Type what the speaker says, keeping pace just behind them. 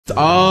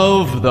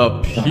of the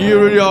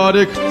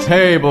periodic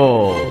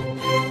table.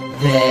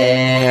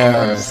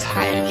 There's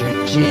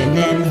hydrogen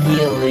and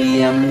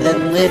helium,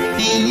 then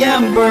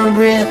lithium,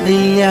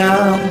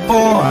 beryllium,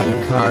 boron,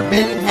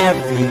 carbon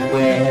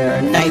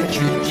everywhere,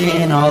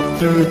 nitrogen all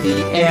through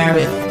the air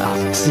with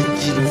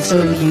oxygen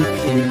so you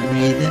can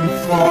breathe, and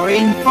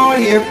fluorine for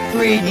your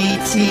pretty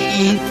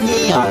teeth,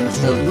 neon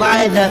to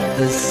light up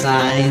the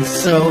signs,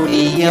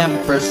 sodium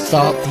for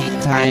salty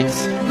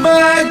times,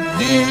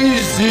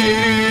 magnesium,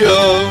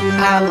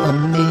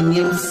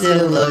 aluminium,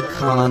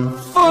 silicon,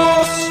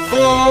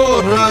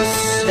 phosphorus,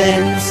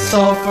 then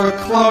sulfur,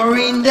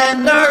 chlorine,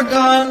 then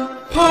argon,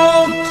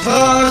 potassium,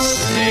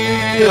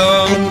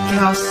 and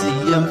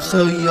calcium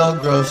so you'll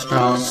grow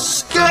strong,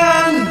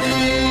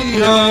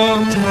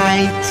 scandium,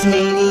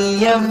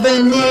 titanium,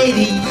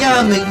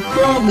 vanadium, and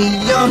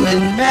chromium,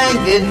 and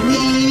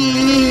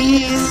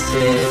manganese.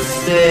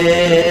 This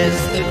is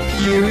the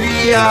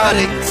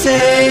periodic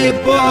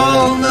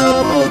table.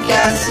 Noble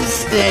gases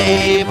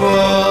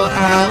stable,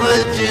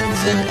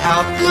 halogens and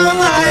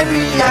alkali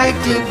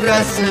react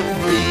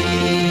aggressively.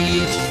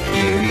 Each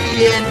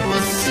period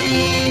will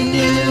see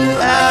new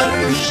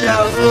outer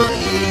shells will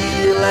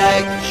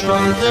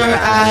electrons are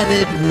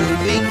added,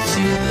 moving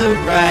to the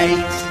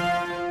right.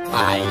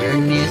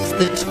 Iron is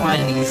the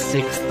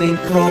 26th, and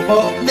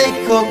cobalt,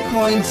 nickel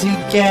coin to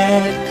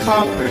get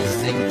copper,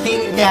 zinc,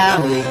 and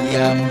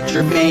gallium,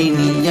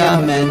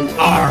 germanium, and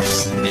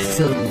arsenic,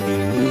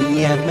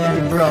 selenium,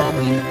 and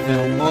bromine,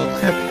 thermal,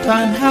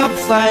 krypton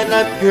helps light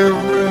up your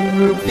room,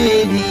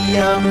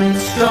 rubidium, and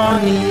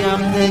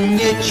strontium, then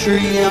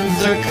yttrium,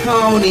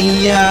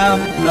 zirconium,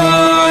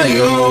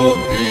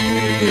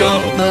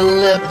 niobium,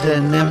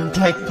 molybdenum,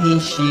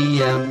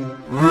 technetium,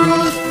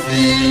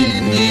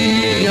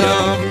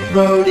 ruthenium,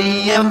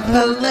 rhodium,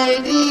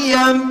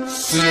 palladium,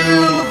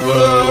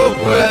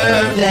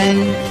 silverware, then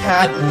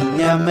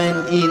cadmium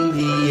and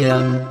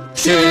indium,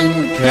 tin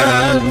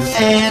cans,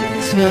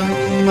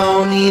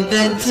 antimony,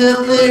 then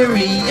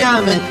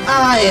tellurium, and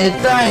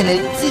iodine,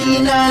 and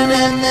xenon,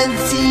 and then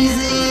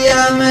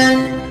cesium,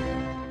 and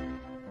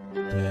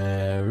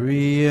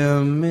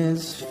barium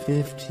is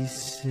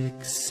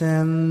 56,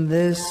 and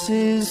this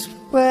is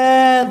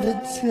where the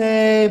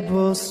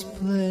table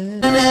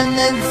split, and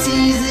then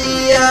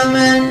cesium,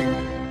 and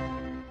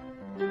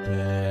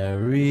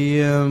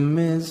barium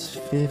is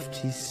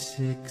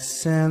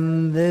 56,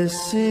 and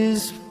this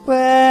is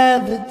where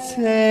the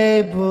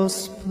table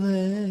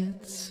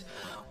splits,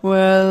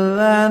 where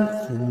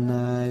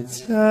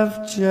lanthanides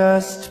have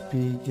just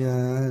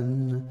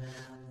begun,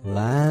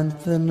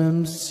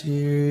 lanthanum,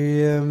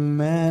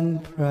 cerium,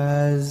 and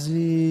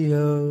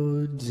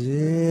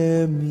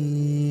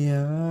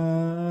praseodymium.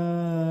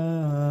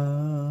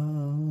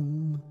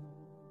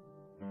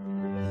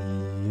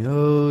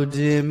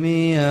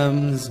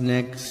 Neodymium's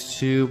next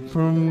to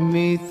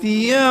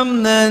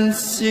promethium, then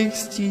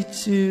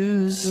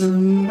 62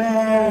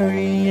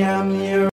 samarium.